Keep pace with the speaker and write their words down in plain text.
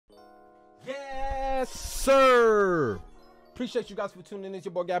Yes, sir. Appreciate you guys for tuning in. It's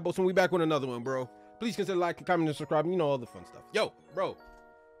your boy Gabos, and we back with another one, bro. Please consider liking, commenting, and subscribing. You know all the fun stuff. Yo, bro.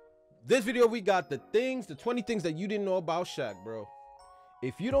 This video, we got the 20 things that you didn't know about SHAQ, bro.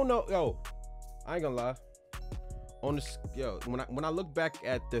 If you don't know, yo, I ain't gonna lie. On this, yo, when I look back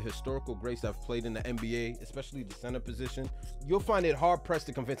at the historical greats that have played in the NBA, especially the center position, you'll find it hard pressed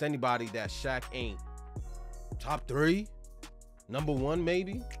to convince anybody that SHAQ ain't top 3, number 1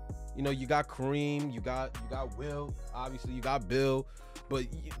 maybe. You know, you got Kareem, you got Will, obviously you got Bill, but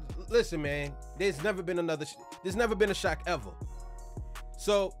listen, man, there's never been a SHAQ ever.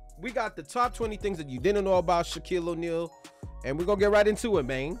 So we got the top 20 things that you didn't know about Shaquille O'Neal, and we're gonna get right into it,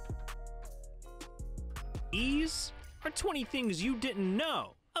 man. These are 20 things you didn't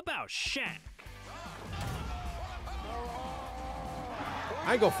know about SHAQ.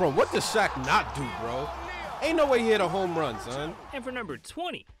 I ain't gonna front. What does SHAQ not do, bro? Ain't no way he hit a home run, son. And for number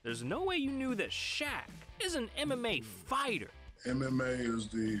 20, there's no way you knew that SHAQ is an MMA fighter. MMA is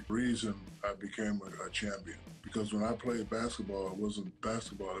the reason I became a champion. Because when I played basketball, it wasn't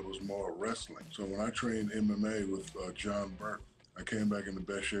basketball, it was more wrestling. So when I trained MMA with John Burke, I came back in the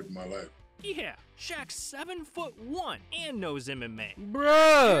best shape of my life. Yeah, SHAQ's 7'1" and knows MMA.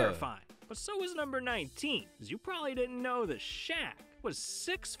 Bruh. Terrifying. But so is number 19, because you probably didn't know that SHAQ was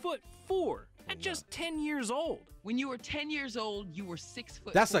 6'4" at just 10 years old. When you were 10 years old, you were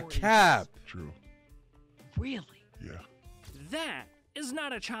 6'4". That's a cap. True. Really? Yeah. That is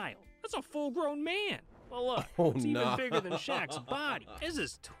not a child. That's a full-grown man. Well, look, Oh, what's nah. even bigger than SHAQ's body is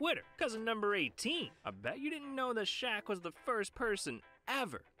his Twitter. Because in number 18, I bet you didn't know that SHAQ was the first person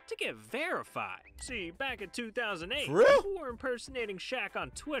ever to get verified. See, back in 2008, For real? people were impersonating SHAQ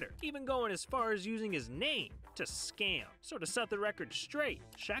on Twitter, even going as far as using his name to scam. So to set the record straight,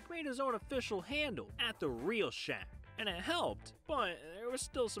 SHAQ made his own official handle at the real SHAQ. And it helped, but there was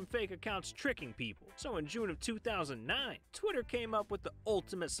still some fake accounts tricking people. So in June of 2009, Twitter came up with the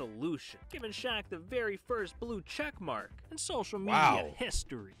ultimate solution, giving SHAQ the very first blue check mark in social media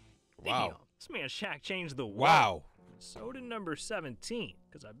history. Wow. Damn, this man SHAQ changed the world. Wow. So did number 17,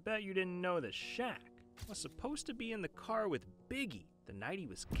 because I bet you didn't know that SHAQ was supposed to be in the car with Biggie the night he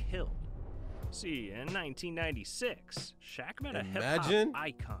was killed. See, in 1996, SHAQ met a hip-hop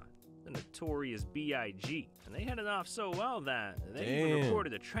icon, the notorious B.I.G., and they hit it off so well that they even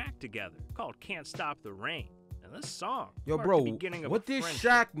recorded a track together called Can't Stop the Rain. And this song, yo, marked bro, the beginning of what a did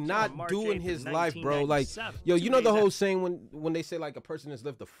friendship. SHAQ So on not March do in 8th his of life, bro? Like, 1997, yo, you know 2 the days whole saying when they say like a person has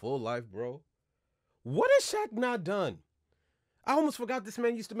lived a full life, bro? What has SHAQ not done? I almost forgot this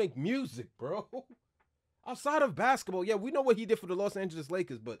man used to make music, bro. Outside of basketball, yeah, we know what he did for the Los Angeles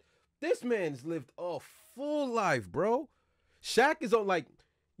Lakers, but this man's lived a full life, bro. SHAQ is on, like,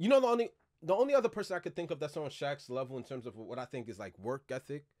 you know, the only other person I could think of that's on SHAQ's level in terms of what I think is like work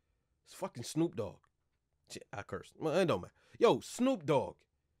ethic is fucking Snoop Dogg. Shit, I cursed. Well, it don't matter. Yo, Snoop Dogg.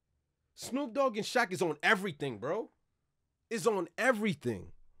 Snoop Dogg and SHAQ is on everything, bro. Is on everything.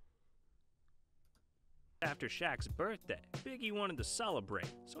 After SHAQ's birthday, Biggie wanted to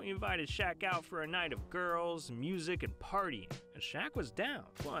celebrate, so he invited SHAQ out for a night of girls, music, and partying. And SHAQ was down,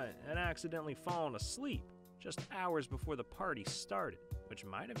 but had accidentally fallen asleep just hours before the party started, which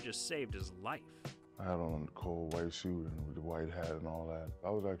might have just saved his life. I had on a cold white suit and with the white hat and all that. I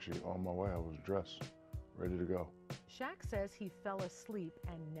was actually on my way. I was dressed, ready to go. SHAQ says he fell asleep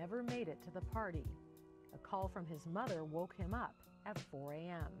and never made it to the party. A call from his mother woke him up at 4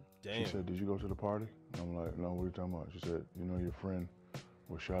 a.m. Damn. She said, "Did you go to the party?" And I'm like, "No, what are you talking about?" She said, "You know, your friend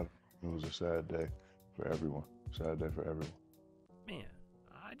was shot." It was a sad day for everyone. Sad day for everyone. Man,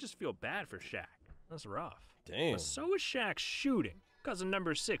 I just feel bad for SHAQ. That's rough. Damn. But so is SHAQ's shooting. Because in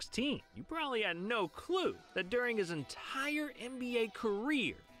number 16, you probably had no clue that during his entire NBA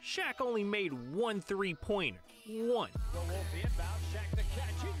career, SHAQ only made 1 3-pointer. One.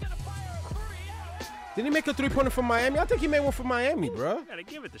 Did he make a 3-pointer from Miami? I think he made one from Miami, bro. Gotta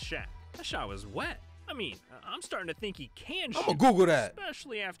give it to SHAQ. That shot was wet. I mean, I'm starting to think he can shoot. I'm gonna Google that.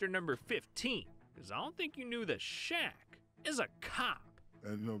 Especially after number 15. Because I don't think you knew that SHAQ is a cop.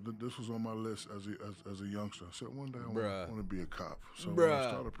 And you know, this was on my list as a youngster. I said one day I want to be a cop. So when Bruh.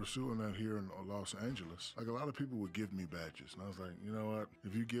 I started pursuing that here in Los Angeles, like a lot of people would give me badges. And I was like, you know what?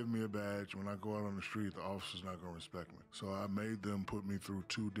 If you give me a badge, when I go out on the street, the officer's not going to respect me. So I made them put me through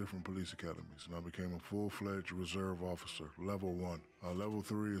 2 different police academies. And I became a full-fledged reserve officer, level 1. Level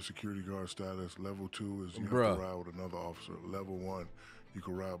 3 is security guard status. Level 2 is you have to ride with another officer. Level 1, you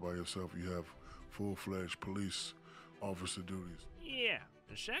can ride by yourself. You have full-fledged police officer duties. Yeah,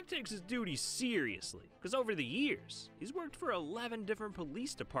 and SHAQ takes his duties seriously, because over the years, he's worked for 11 different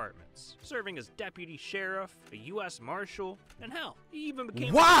police departments, serving as deputy sheriff, a U.S. Marshal, and hell, he even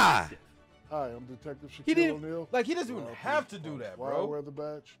became a detective. Hi, I'm Detective He Shaquille didn't O'Neal. like. He doesn't even have to do that, Why I bro. wear the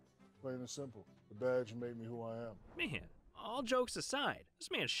badge? Plain and simple. The badge made me who I am. Man, all jokes aside, this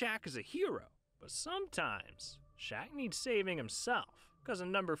man Shaq is a hero. But sometimes, Shaq needs saving himself. Because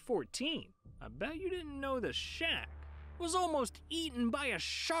in number 14, I bet you didn't know that Shaq was almost eaten by a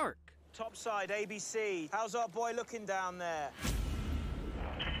shark. Topside, ABC. How's our boy looking down there?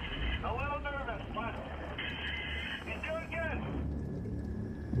 A little nervous, but he's doing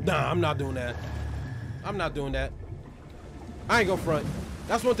good. Nah, I'm not doing that. I'm not doing that. I ain't gonna front.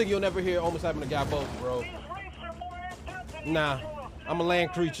 That's one thing you'll never hear almost happen to Gabos, bro. Nah, I'm a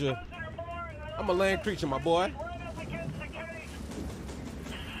land creature. I'm a land creature, my boy.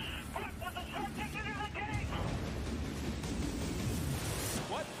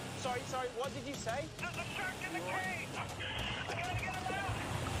 What? Sorry, what did you say? There's a shark in the cage. I gotta get him out.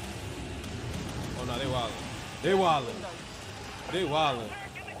 Oh no, they wildin'. They wildin'. They wildin'.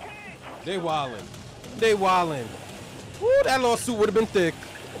 They wildin'. They wildin'. Woo, that lawsuit would have been thick.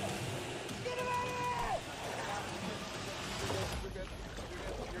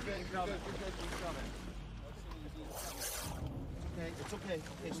 It's okay.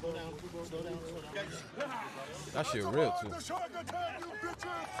 Okay, slow down. Slow down. That shit real too. The shark attack, you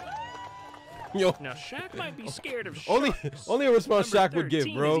bitches! Yo, Now, Shaq might be scared of only sharks. a response Number Shaq would give,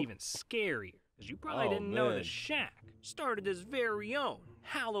 13 bro. is even scarier, because you probably Oh, didn't know man. that Shaq started his very own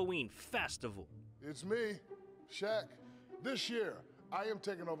Halloween festival. It's me, Shaq. This year, I am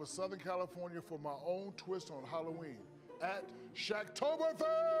taking over Southern California for my own twist on Halloween at SHAQtoberfest!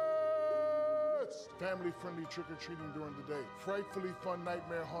 Family-friendly trick-or-treating during the day, frightfully fun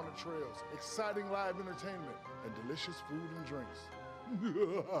nightmare haunted trails, exciting live entertainment, and delicious food and drinks.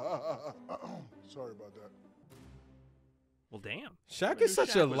 Sorry about that. Well, damn. Shaq Who is knew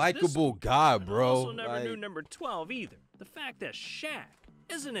such a Shaq was this likable one? guy, And I bro. also never knew Like, number 12 either. The fact that Shaq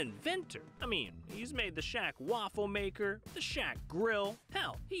is an inventor. I mean, he's made the Shaq waffle maker, the Shaq grill.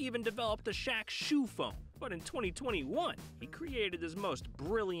 Hell, he even developed the Shaq shoe foam. But in 2021, he created his most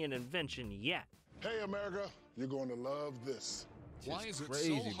brilliant invention yet. Hey, America, you're going to love this. Why is it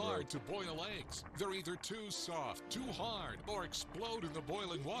crazy, so bro. hard to boil eggs? They're either too soft, too hard, or explode in the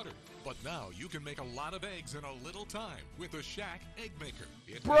boiling water. But now you can make a lot of eggs in a little time with the SHAQ Egg Maker.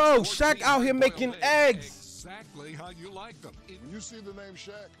 It Bro, makes Shaq 14 out here hard-boiled making eggs. exactly how you like them. When you see the name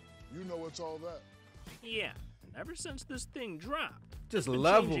Shaq, you know it's all that. Yeah, and ever since this thing dropped, Just it's been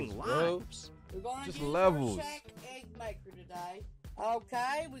levels, changing bro. lives. We're going Just to use levels. our SHAQ Egg Maker today.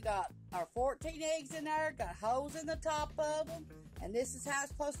 Okay, we got our 14 eggs in there, got holes in the top of them, and this is how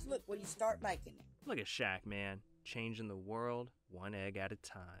it's supposed to look when you start making it. Look at Shaq, man, changing the world one egg at a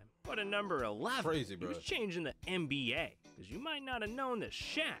time. But at number 11, Crazy, he bro. was changing the NBA, because you might not have known that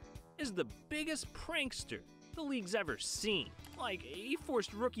Shaq is the biggest prankster the league's ever seen. Like, he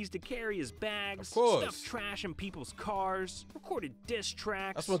forced rookies to carry his bags, Of course. stuffed trash in people's cars, recorded diss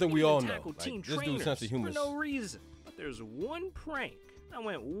tracks. That's one thing and we even all know. tackled Like, team this dude's trainers sense of humor for is- no reason. But there's one prank that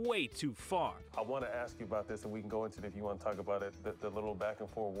went way too far. I want to ask you about this, and we can go into it if you want to talk about it, the little back and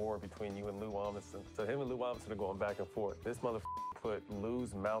forth war between you and Lou Amundsen. So him and Lou Amundsen are going back and forth. This motherfucker put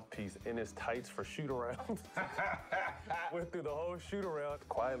Lou's mouthpiece in his tights for shoot-around. Went through the whole shoot-around,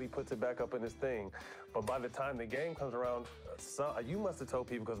 quietly puts it back up in his thing. But by the time the game comes around, you must have told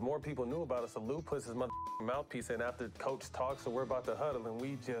people, because more people knew about it, so Lou puts his mouthpiece in after coach talks, so we're about to huddle, and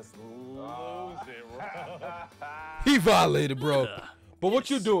we just lose it, bro. He violated, bro. Ugh, But what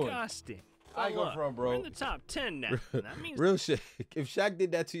you doing? Disgusting. I ain't But going look, front, bro. We're in the top 10 now. and that means Real shit. If Shaq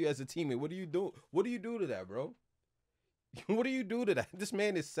did that to you as a teammate, what do you do? What do you do to that, bro? What do you do to that? This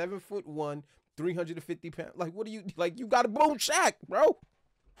man is 7'1", 350 pounds. Like, what do you like? You got to boom Shaq, bro.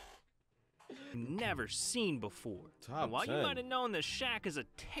 never seen before. Top And while 10. you might have known that Shaq is a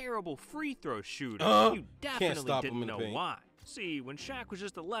terrible free throw shooter, you Can't definitely stop him didn't in the know paint. why. See, when Shaq was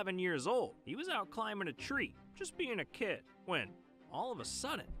just 11 years old, he was out climbing a tree, just being a kid, when all of a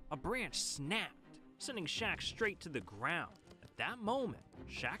sudden, a branch snapped, sending Shaq straight to the ground. At that moment,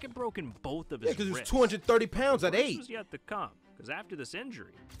 Shaq had broken both of Yeah, his because he was wrists. 230 pounds at Worse 8. was yet to come, because after this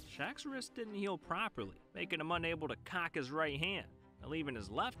injury, Shaq's wrist didn't heal properly, making him unable to cock his right hand, and leaving his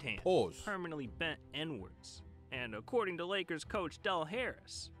left hand Pause. permanently bent inwards. And according to Lakers coach Del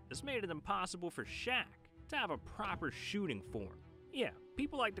Harris, this made it impossible for Shaq to have a proper shooting form. Yeah,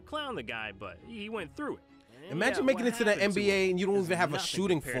 people like to clown the guy, but he went through it. And Imagine yeah, making what it to the happened NBA him and you don't is even have a nothing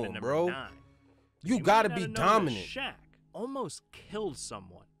shooting compared to form, number bro. 9. You might gotta not be have known that dominant. Shaq almost killed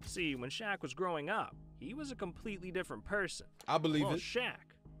someone. See, when Shaq was growing up, he was a completely different person. I believe Well, it. Shaq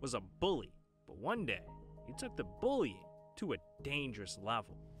was a bully, but one day he took the bullying to a dangerous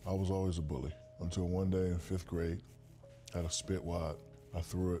level. I was always a bully until one day in 5th grade, I had a spit wad. I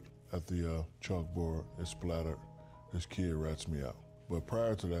threw it at the chalkboard, it splattered. This kid rats me out. But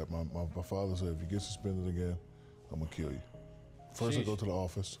prior to that, my father said, if you get suspended again, I'm gonna kill you. First I go to the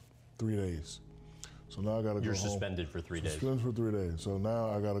office, 3 days. So now I gotta go home. You're suspended for 3 days. Suspended for 3 days. So now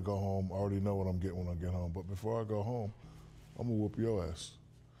I gotta go home. I already know what I'm getting when I get home. But before I go home, I'm gonna whoop your ass.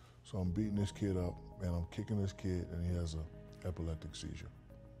 So I'm beating this kid up, and I'm kicking this kid, and he has an epileptic seizure.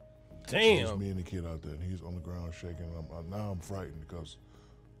 Damn. So it's me and the kid out there, and he's on the ground shaking. And now I'm frightened because,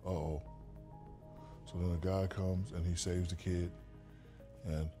 uh-oh. So then a guy comes, and he saves the kid.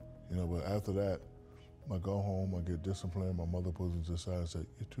 And, you know, but after that, I go home, I get disciplined. My mother pulls me to the side and said,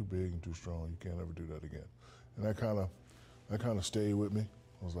 "You're too big and too strong. You can't ever do that again." And that kind of stayed with me.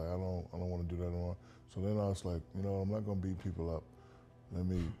 I was like, I don't want to do that anymore. So then I was like, you know, I'm not gonna beat people up. Let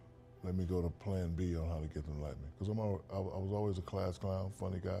me go to plan B on how to get them to like me. Because I was always a class clown,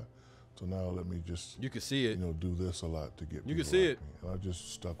 funny guy. So now let me just, you can see it. You know, do this a lot to get people you can see like it. me. And I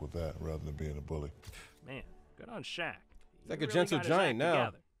just stuck with that rather than being a bully. Man, good on Shaq. He's like a gentle giant now.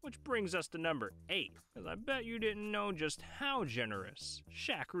 Together. Which brings us to number 8, because I bet you didn't know just how generous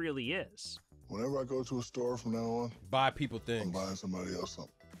Shaq really is. Whenever I go to a store from now on, buy people things. I'm buying somebody else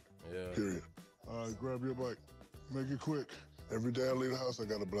something. Yeah. Period. All right, grab your bike. Make it quick. Every day I leave the house, I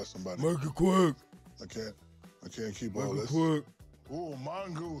gotta bless somebody. Make it quick. I can't keep all this. Make it quick. Ooh,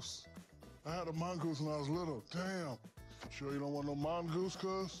 mongoose. I had a mongoose when I was little. Damn. Sure you don't want no mongoose,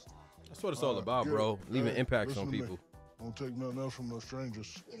 cuz? That's what it's all about, bro. Leaving impacts on people. Don't take nothing else from no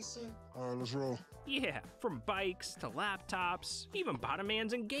strangers. All right, let's roll. Yeah, from bikes to laptops, even bought a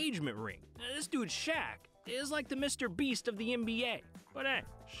man's engagement ring. This dude Shaq is like the Mr. Beast of the NBA. But hey,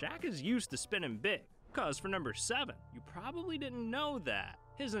 Shaq is used to spinning big. Cause for number 7, you probably didn't know that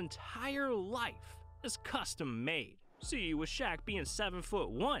his entire life is custom made. See, with Shaq being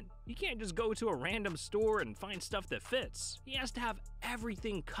 7'1", you can't just go to a random store and find stuff that fits. He has to have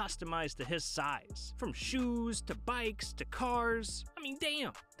everything customized to his size. From shoes, to bikes, to cars. I mean,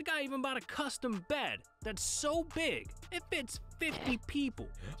 damn, the guy even bought a custom bed that's so big, it fits 50 people.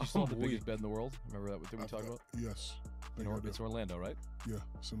 You saw the biggest bed in the world? Remember that thing we talked about? Yes. It's Orlando, right? Yeah,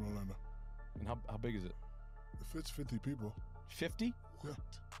 it's in Orlando. And how big is it? It fits 50 people. 50? Yeah.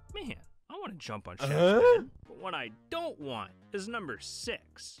 Man, I want to jump on Shaq's bed, but what I don't want is number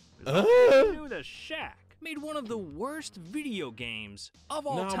 6. You knew that Shaq made one of the worst video games of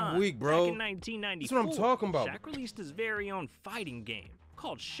all time. I'm weak, bro. Back in 1994, that's what I'm talking about. Shaq released his very own fighting game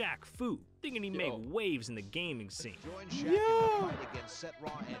called SHAQ, thinking he'd make waves in the gaming scene. Yeah.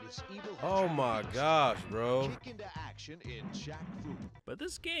 Oh my gosh, bro. But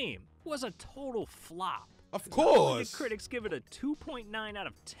this game was a total flop. Of course. The critics give it a 2.9 out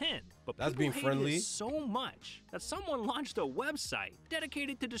of 10, but that's people being hated friendly. it so much that someone launched a website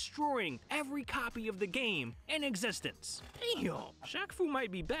dedicated to destroying every copy of the game in existence. Damn, SHAQ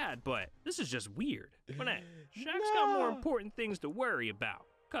might be bad, but this is just weird. But hey, Shaq's got more important things to worry about.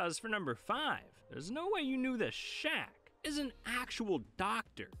 Cause for number 5, there's no way you knew that Shaq is an actual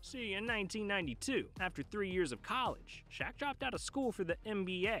doctor. See, in 1992, after 3 years of college, Shaq dropped out of school for the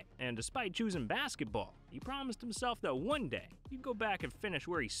NBA, and despite choosing basketball, he promised himself that one day he'd go back and finish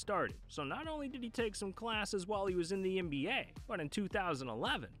where he started. So not only did he take some classes while he was in the NBA, but in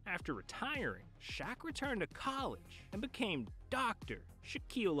 2011, after retiring, Shaq returned to college and became Dr.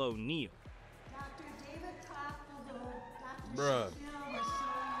 Shaquille O'Neal. Dr. David Copperfield, Bruh.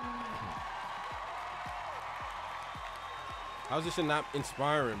 How's this shit not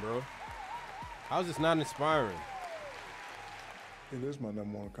inspiring, bro? How's this not inspiring? It is my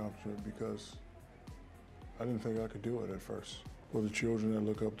 #1 accomplishment because I didn't think I could do it at first. For the children that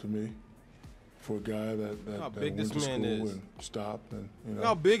look up to me, for a guy that how that big went this to man school is. and stopped and Look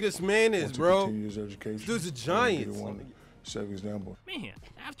how big this man is, went to bro. continue his education. Dude's a And giant. be the one to set an example. Man,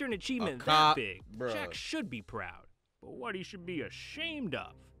 after an achievement cop, that big, bruh. Shaq should be proud. But what he should be ashamed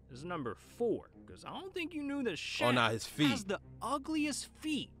of is number 4. Because I don't think you knew that Shaq his feet. has the ugliest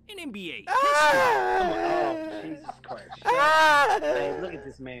feet in NBA Oh, Jesus Christ. Hey, look at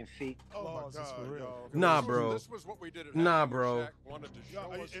this man's feet. Oh, my God, yo. Nah, bro. Nah, bro.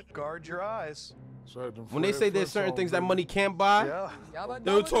 Guard your eyes. When they say there's certain things that money can't buy,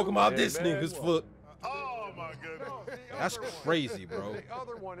 they were talking about this nigga's foot. Oh, my goodness. That's crazy, bro. The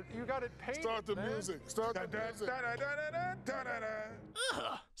other one, you got it painted. Start the music. Start the music.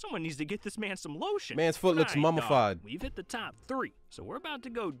 Ugh, someone needs to get this man some lotion. Man's foot looks Alright, mummified. dog, we've hit the top 3, so we're about to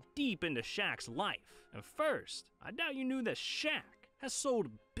go deep into Shaq's life. And first, I doubt you knew that Shaq has sold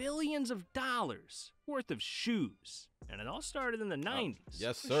billions of dollars worth of shoes. And it all started in the 90s.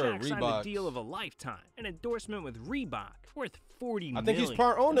 Yes, when sir. Shaq signed Reebok. a deal of a lifetime, an endorsement with Reebok worth $40 I think he's million.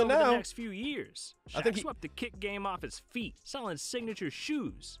 part owner And over now. the next few years, Shaq I think he- swept the kick game off his feet, selling signature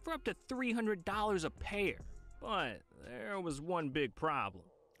shoes for up to $300 a pair. But there was one big problem.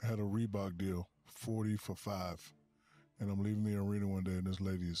 I had a Reebok deal, 40 for 5. And I'm leaving the arena one day, and this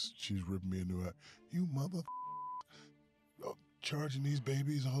lady she's ripping me a new hat. You mother charging these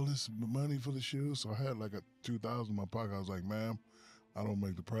babies all this money for the shoes. So I had like a $2,000 in my pocket. I was like, ma'am, I don't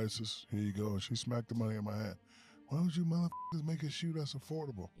make the prices. Here you go. And she smacked the money in my hand. Why don't you motherfuckers make a shoe that's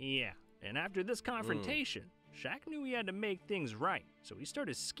affordable? Yeah, and after this confrontation, Shaq knew he had to make things right. So he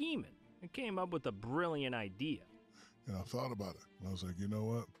started scheming and came up with a brilliant idea. And I thought about it. And I was like, you know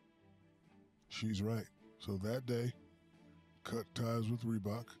what? She's right. So that day, cut ties with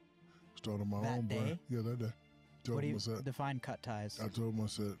Reebok. Started my That own day? brand. Yeah, that day. Told What do him, you I said, define cut ties? I told him, I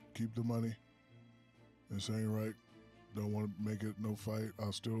said, keep the money. This ain't right. Don't want to make it no fight.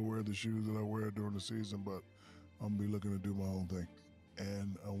 I'll still wear the shoes that I wear during the season, but I'm going to be looking to do my own thing.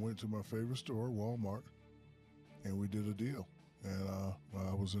 And I went to my favorite store, Walmart, and we did a deal. And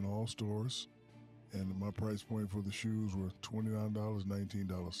I was in all stores, and my price point for the shoes were $29,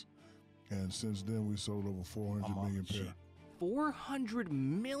 $19. And since then, we sold over 400 million pairs. 400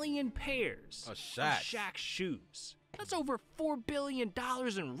 million pairs of Shaq shoes. That's over $4 billion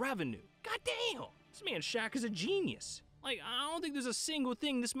in revenue. God damn! This man Shaq is a genius. Like, I don't think there's a single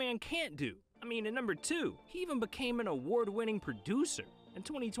thing this man can't do. I mean, and number two, he even became an award-winning producer. In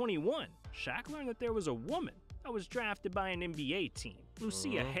 2021, Shaq learned that there was a woman that was drafted by an NBA team,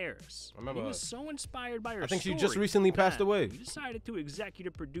 Lucia Harris. I remember He her. was so inspired by her I think she story just recently passed that away. He decided to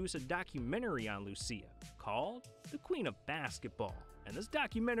executive produce a documentary on Lucia called The Queen of Basketball. And this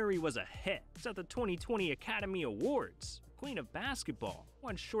documentary was a hit. It's at the 2020 Academy Awards. Queen of Basketball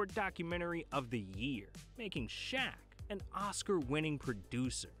won Short Documentary of the Year, making Shaq an Oscar-winning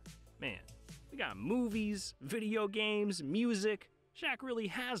producer. Man, we got movies, video games, music. Shaq really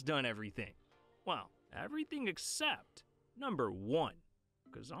has done everything. Well, everything except number one.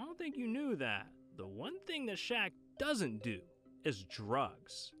 Because I don't think you knew that the one thing that Shaq doesn't do is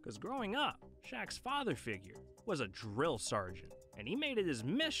drugs. Because growing up, Shaq's father figure was a drill sergeant, and he made it his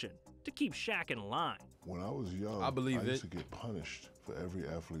mission to keep Shaq in line. When I was young, I believe I it. used to get punished for every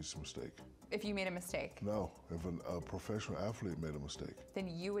athlete's mistake. If you made a mistake, No, if a professional athlete made a mistake, then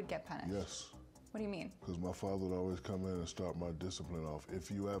you would get punished. yes. What do you mean? Because my father would always come in and start my discipline off, if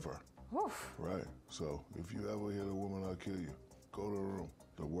you ever. Oof. Right. So if you ever hit a woman, I'll kill you. Go to the room.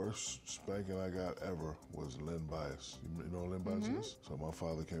 The worst spanking I got ever was Lynn Bias. You know what Lynn Bias is? So my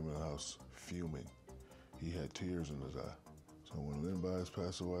father came in the house fuming. He had tears in his eye. So when Lynn Bias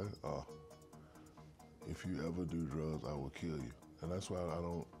passed away, if you ever do drugs, I will kill you. And that's why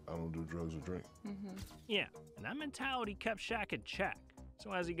I don't do drugs or drink. Yeah, and that mentality kept Shaq in check.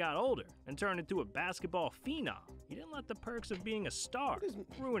 So as he got older and turned into a basketball phenom, he didn't let the perks of being a star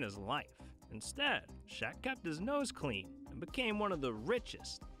ruin his life. Instead, Shaq kept his nose clean and became one of the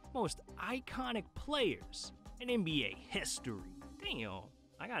richest, most iconic players in NBA history. Damn,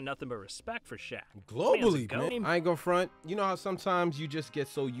 I got nothing but respect for Shaq. Globally, man. I ain't gonna front. You know how sometimes you just get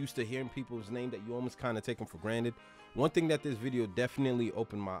so used to hearing people's name that you almost kind of take them for granted? One thing that this video definitely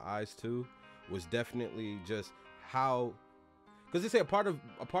opened my eyes to was definitely just how, because they say a part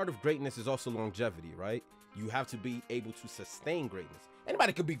of greatness is also longevity, right? You have to be able to sustain greatness.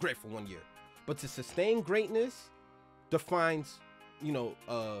 Anybody could be great for 1 year, but to sustain greatness defines, you know,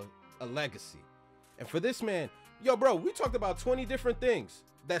 a legacy. And for this man, yo, bro, we talked about 20 different things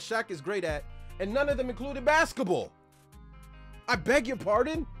that Shaq is great at, and none of them included basketball. I beg your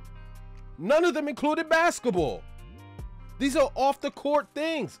pardon? None of them included basketball. These are off the court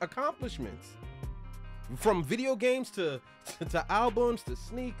things, accomplishments. From video games to albums to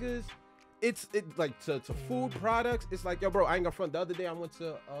sneakers, it's like to food products. It's like, yo, bro, I ain't gonna front. The other day I went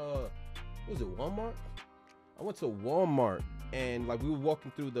to what was it, Walmart? I went to Walmart and like we were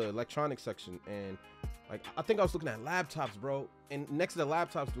walking through the electronics section and like I think I was looking at laptops, bro. And next to the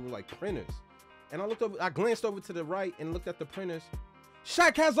laptops there were like printers. And I glanced over to the right and looked at the printers.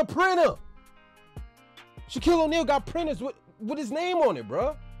 Shaq has a printer. Shaquille O'Neal got printers with his name on it,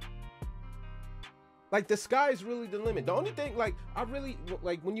 bro. Like, the sky's really the limit. The only thing, like, I really,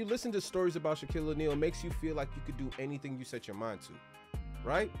 like, when you listen to stories about Shaquille O'Neal, it makes you feel like you could do anything you set your mind to,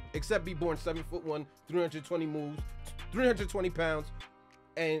 right? Except be born 7'1", 320 moves, 320 pounds,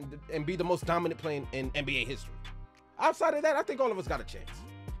 and be the most dominant player in NBA history. Outside of that, I think all of us got a chance.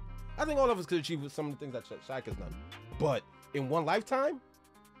 I think all of us could achieve some of the things that Shaq has done. But in one lifetime,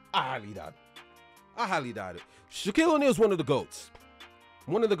 I highly doubt it. I highly doubt it. Shaquille O'Neal is one of the GOATs.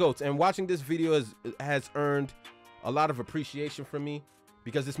 One of the GOATs. And watching this video has earned a lot of appreciation from me,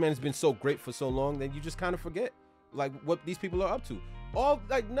 because this man has been so great for so long that you just kind of forget like what these people are up to.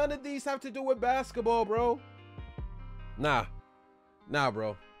 Like none of these have to do with basketball, bro. Nah,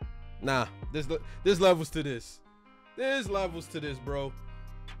 bro. Nah, there's levels to this. There's levels to this, bro.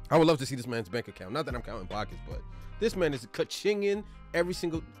 I would love to see this man's bank account. Not that I'm counting pockets, but this man is ka-chinging every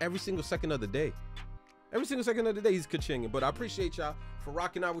single second of the day. Every single second of the day, he's ka-chinging. But I appreciate y'all for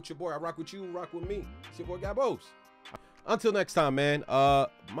rocking out with your boy. I rock with you, rock with me. It's your boy Gabos. Until next time, man.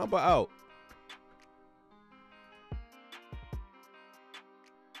 Mamba out.